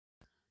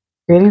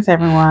Greetings,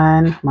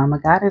 everyone. Mama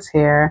Goddess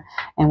here,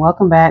 and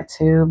welcome back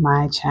to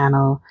my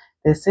channel.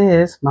 This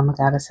is Mama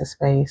Goddess's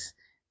Space.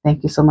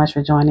 Thank you so much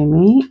for joining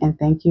me, and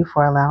thank you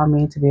for allowing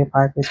me to be a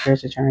part of your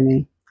spiritual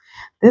journey.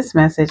 This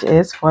message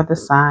is for the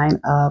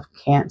sign of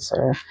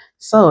Cancer.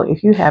 So,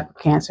 if you have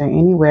Cancer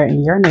anywhere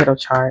in your natal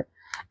chart,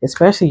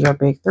 especially your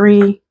big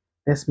three,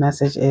 this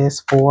message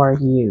is for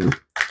you.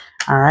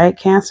 All right,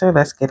 Cancer,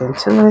 let's get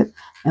into it,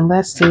 and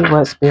let's see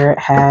what Spirit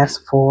has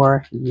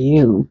for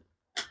you.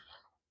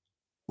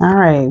 All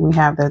right, we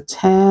have the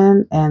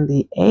 10 and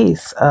the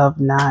Ace of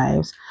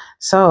Knives.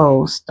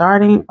 So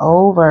starting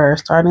over,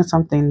 starting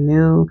something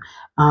new,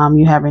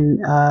 you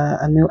having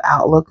a new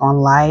outlook on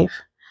life.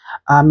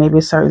 Maybe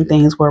certain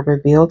things were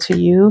revealed to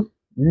you.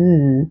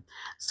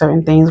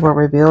 Certain things were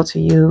revealed to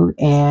you,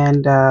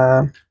 and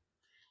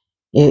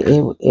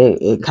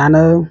it kind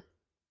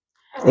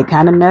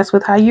of messed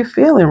with how you're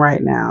feeling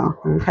right now.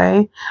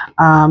 Okay,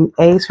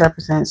 Ace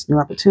represents new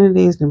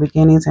opportunities, new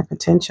beginnings, and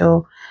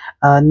potential,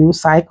 new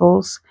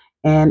cycles.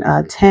 And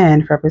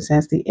 10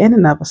 represents the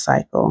ending of a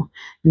cycle.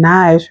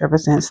 Knives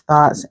represents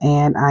thoughts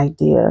and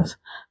ideas.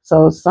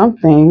 So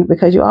something,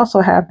 because you also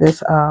have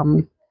this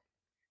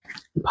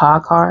paw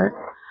card,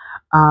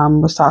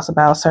 which talks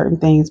about certain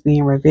things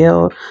being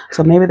revealed.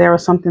 So maybe there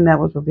was something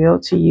that was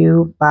revealed to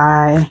you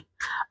by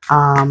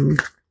your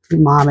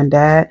mom and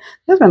dad.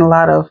 There's been a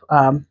lot of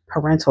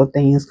parental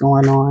things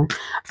going on.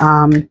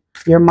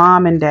 Your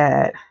mom and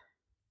dad.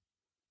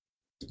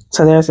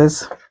 So there's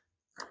this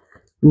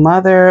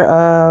mother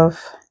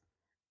of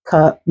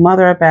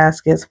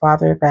baskets,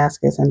 father of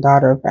baskets, and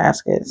daughter of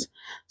baskets.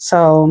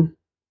 So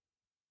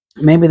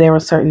maybe there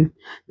were certain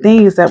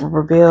things that were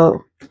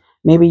revealed.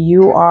 Maybe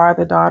you are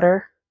the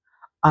daughter,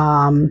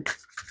 and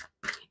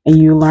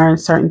you learned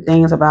certain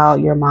things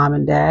about your mom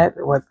and dad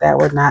that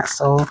were not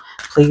so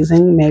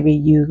pleasing. Maybe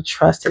you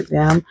trusted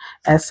them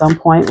at some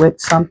point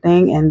with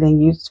something, and then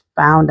you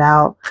found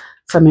out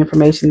some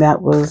information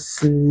that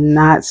was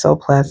not so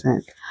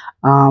pleasant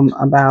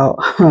about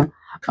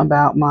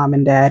about mom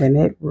and dad, and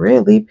it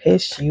really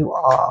pissed you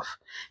off.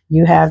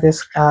 You have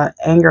this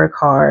anger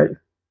card.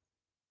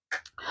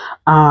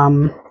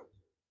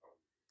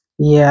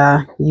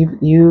 Yeah,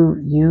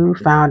 you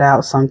found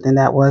out something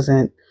that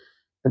wasn't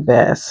the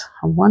best.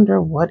 I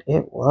wonder what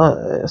it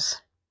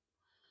was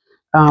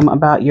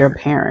about your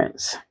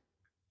parents.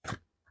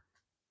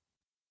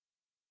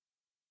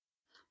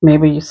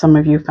 Maybe some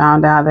of you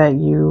found out that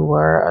you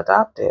were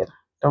adopted.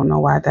 Don't know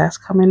why that's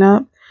coming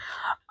up.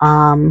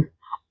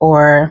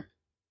 Or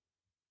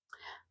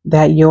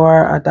that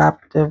your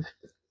adoptive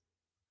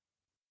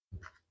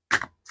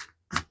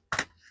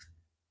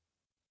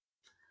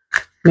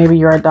maybe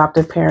your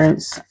adoptive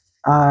parents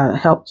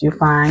helped you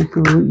find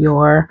who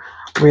your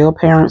real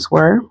parents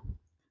were.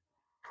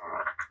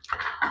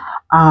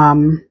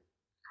 Or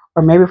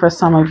maybe for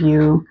some of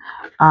you,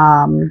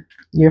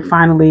 you're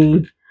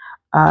finally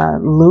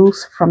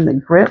loose from the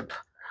grip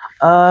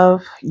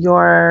of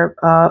your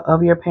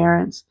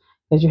parents,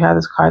 because you have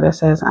this card that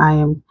says, I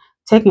am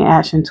taking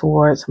action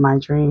towards my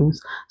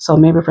dreams. So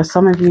maybe for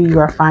some of you, you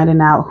are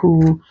finding out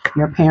who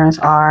your parents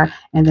are,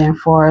 and then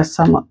for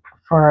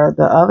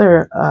the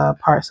other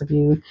parts of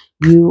you,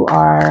 you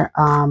are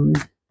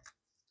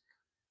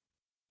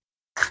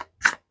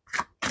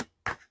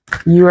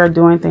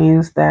doing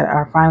things that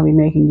are finally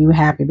making you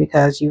happy,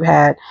 because you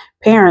had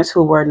parents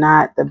who were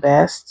not the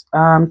best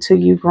to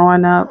you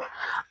growing up,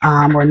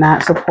 were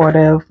not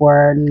supportive,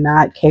 were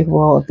not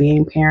capable of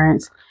being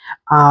parents,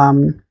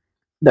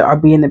 or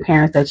being the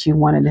parents that you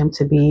wanted them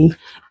to be.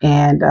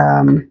 And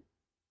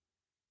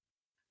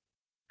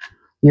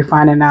you're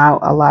finding out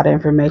a lot of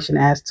information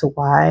as to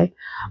why.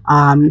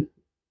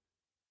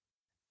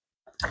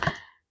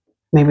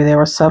 Maybe there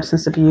was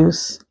substance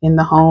abuse in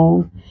the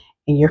home,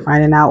 and you're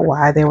finding out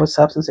why there was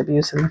substance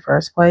abuse in the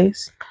first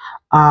place.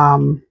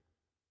 Dang,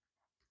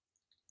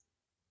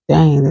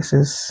 this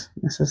is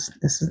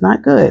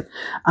not good,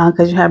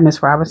 because you have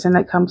Miss Robinson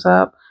that comes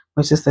up,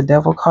 which is the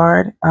devil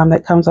card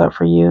that comes up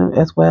for you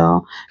as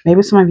well.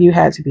 Maybe some of you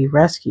had to be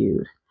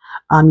rescued.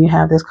 You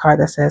have this card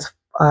that says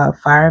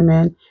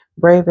fireman,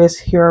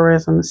 bravest,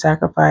 heroism,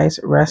 sacrifice,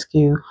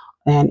 rescue,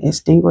 and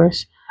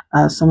extinguish.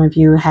 Some of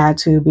you had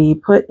to be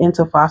put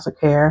into foster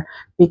care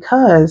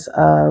because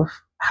of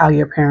how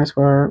your parents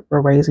were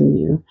raising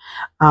you.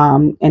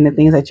 And the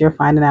things that you're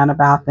finding out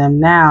about them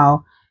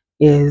now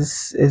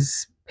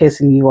is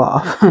pissing you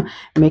off,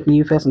 making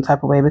you feel some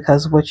type of way,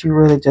 because what you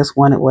really just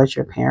wanted was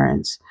your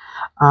parents.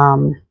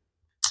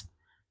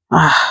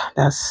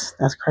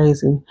 That's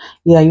crazy.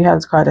 Yeah, you have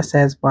this card that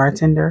says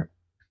bartender.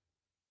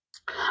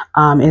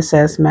 It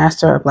says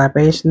master of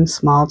libation,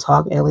 small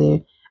talk,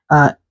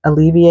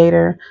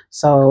 alleviator.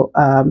 So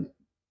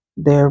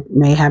there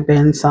may have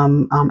been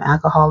some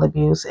alcohol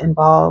abuse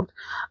involved,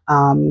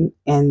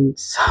 and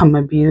some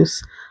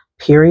abuse,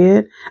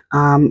 period.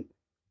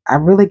 I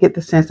really get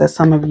the sense that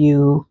some of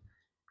you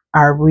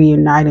are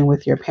reuniting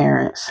with your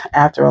parents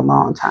after a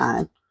long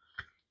time.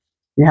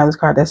 You have this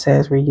card that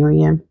says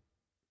reunion.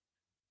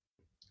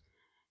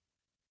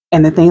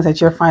 And the things that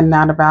you're finding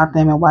out about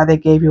them and why they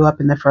gave you up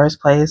in the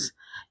first place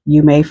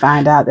You may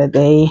find out that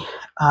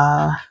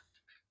uh,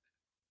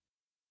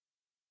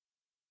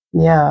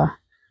 yeah,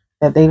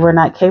 that they were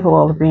not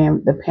capable of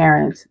being the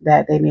parents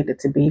that they needed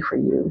to be for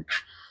you.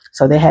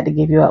 So they had to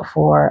give you up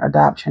for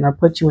adoption or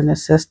put you in the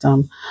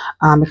system,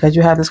 because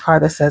you have this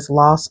card that says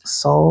lost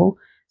soul,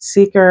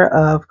 seeker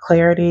of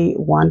clarity,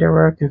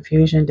 wanderer,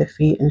 confusion,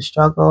 defeat, and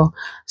struggle.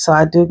 So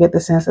I do get the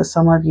sense that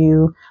some of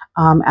you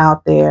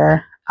out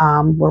there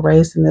were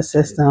raised in the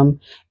system,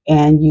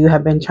 and you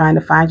have been trying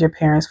to find your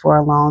parents for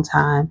a long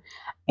time,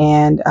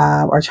 and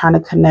or trying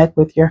to connect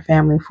with your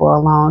family for a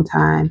long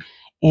time.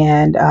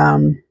 And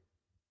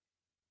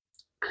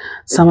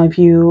some of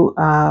you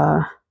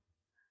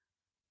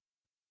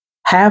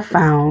have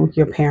found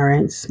your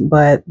parents,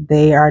 but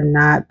they are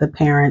not the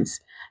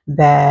parents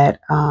that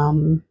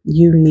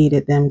you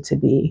needed them to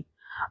be,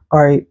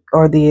 or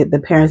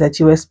the parents that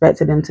you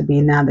expected them to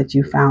be now that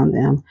you found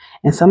them.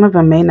 And some of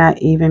them may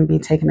not even be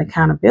taking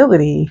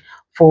accountability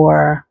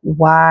for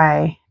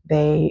why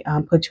they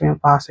put you in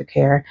foster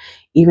care,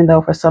 even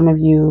though for some of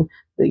you,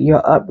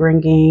 your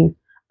upbringing,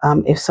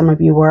 if some of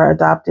you were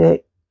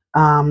adopted,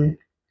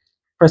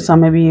 for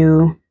some of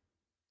you,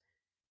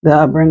 the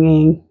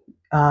upbringing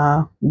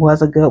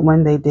was a good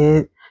one. They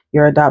did,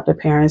 your adoptive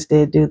parents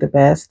did do the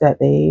best that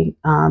they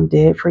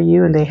did for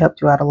you, and they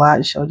helped you out a lot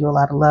and showed you a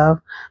lot of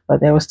love. But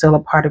there was still a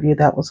part of you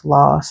that was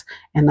lost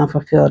and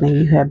unfulfilled, and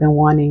you have been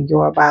wanting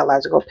your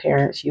biological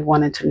parents. You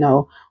wanted to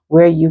know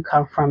where you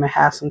come from and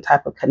have some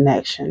type of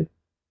connection.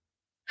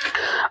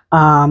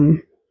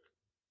 Um,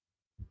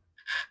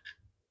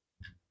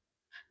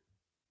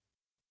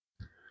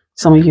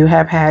 some of you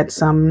have had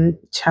some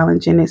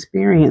challenging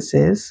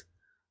experiences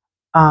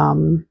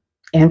in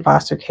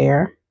foster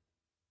care.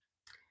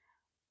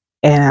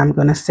 And I'm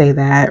going to say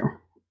that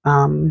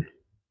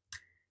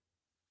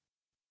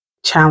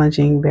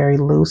challenging very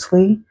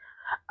loosely,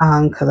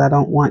 because I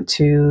don't want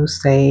to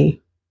say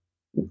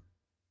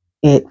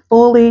it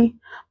fully,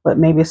 but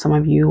maybe some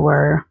of you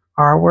were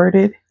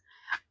R-worded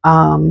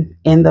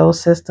in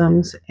those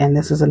systems, and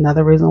this is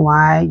another reason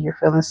why you're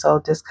feeling so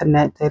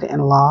disconnected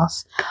and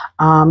lost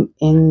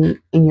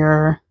in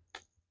your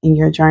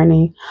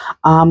journey.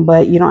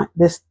 But you don't.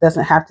 This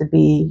doesn't have to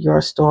be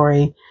your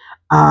story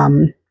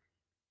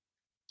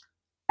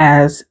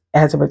as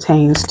it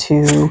pertains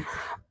to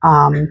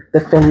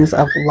the feelings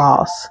of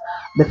loss,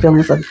 the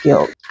feelings of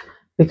guilt,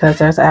 because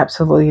there's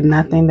absolutely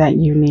nothing that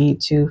you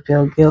need to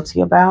feel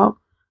guilty about.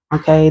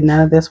 Okay, none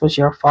of this was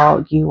your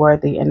fault. You were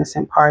the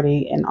innocent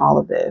party in all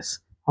of this.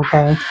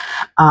 Okay,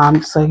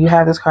 so you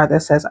have this card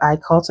that says, I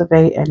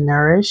cultivate and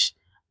nourish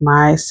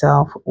my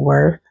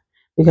self-worth,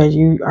 because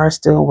you are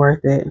still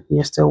worth it.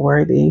 You're still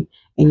worthy,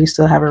 and you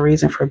still have a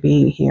reason for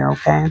being here.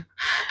 Okay.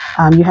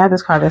 You have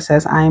this card that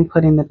says, I am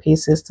putting the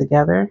pieces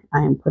together. I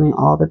am putting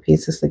all the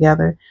pieces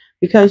together,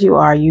 because you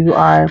are,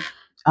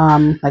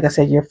 like I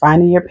said, you're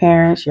finding your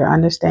parents, you're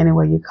understanding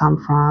where you come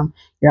from,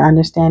 you're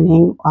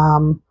understanding,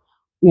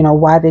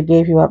 why they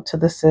gave you up to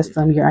the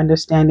system, you're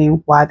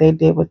understanding why they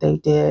did what they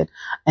did,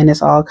 and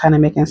it's all kind of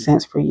making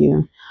sense for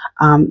you.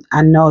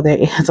 I know there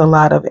is a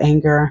lot of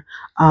anger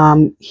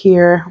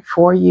here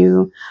for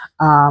you.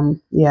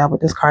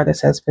 With this card that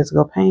says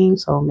physical pain,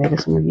 so maybe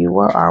some of you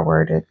were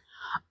R-worded.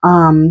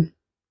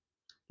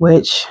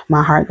 Which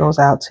my heart goes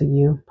out to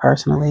you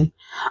personally,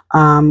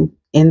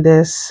 in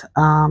this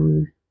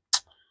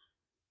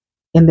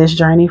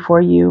journey for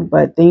you.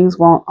 But things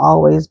won't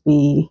always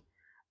be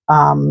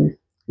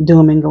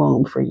doom and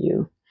gloom for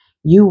you.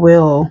 You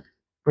will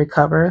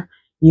recover.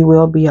 You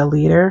will be a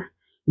leader.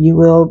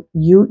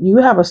 You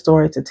have a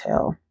story to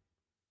tell.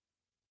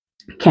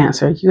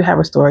 Cancer, you have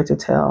a story to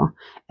tell,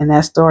 and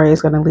that story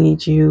is going to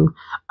lead you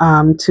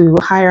to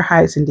higher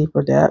heights and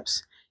deeper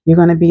depths. You're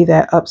going to be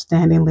that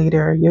upstanding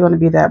leader. You're going to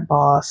be that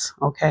boss.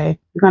 Okay,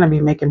 you're going to be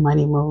making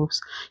money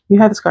moves. You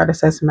have this card that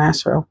says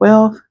Master of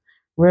Wealth,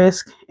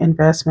 Risk,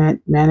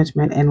 Investment,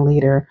 Management, and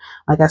Leader.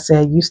 Like I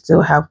said, you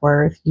still have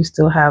worth. You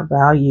still have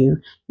value.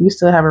 You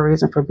still have a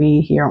reason for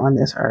being here on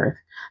this earth.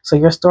 So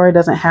your story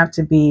doesn't have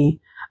to be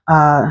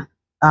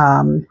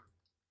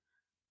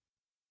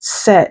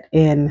set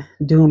in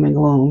doom and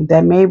gloom.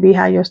 That may be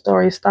how your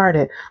story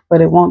started, but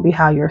it won't be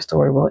how your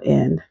story will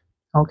end.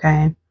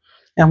 Okay?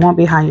 It won't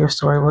be how your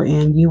story will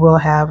end. You will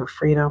have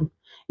freedom.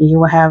 And you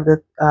will have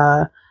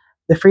the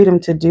freedom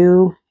to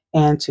do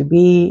and to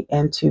be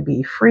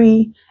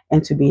free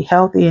and to be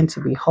healthy and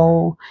to be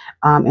whole,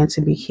 and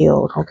to be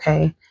healed.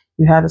 Okay?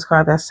 You have this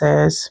card that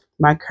says,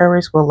 my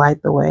courage will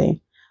light the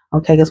way.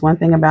 Okay, because one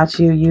thing about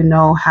you, you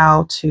know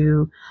how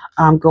to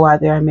go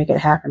out there and make it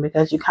happen,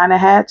 because you kind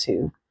of had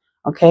to.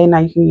 Okay, now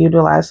you can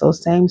utilize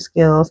those same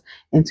skills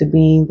into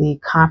being the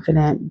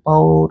confident,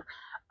 bold,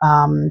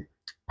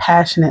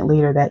 passionate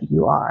leader that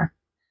you are.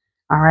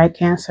 All right,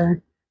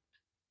 Cancer.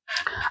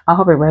 I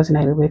hope it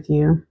resonated with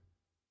you.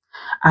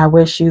 I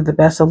wish you the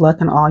best of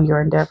luck in all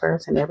your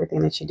endeavors and everything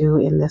that you do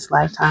in this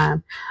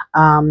lifetime.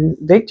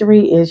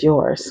 Victory is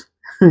yours.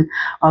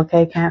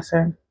 Okay,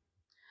 Cancer.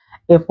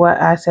 If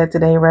what I said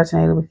today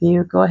resonated with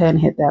you, go ahead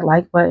and hit that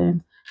like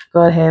button.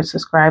 Go ahead and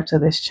subscribe to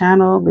this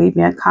channel. Leave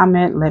me a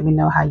comment. Let me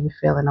know how you're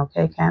feeling,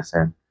 okay,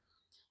 Cancer?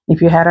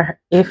 If you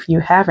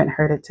haven't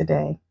heard it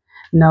today,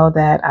 know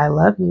that I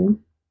love you.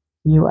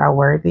 You are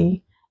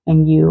worthy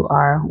and you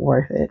are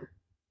worth it.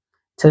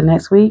 Till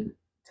next week,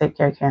 take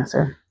care,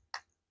 Cancer.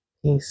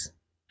 Peace.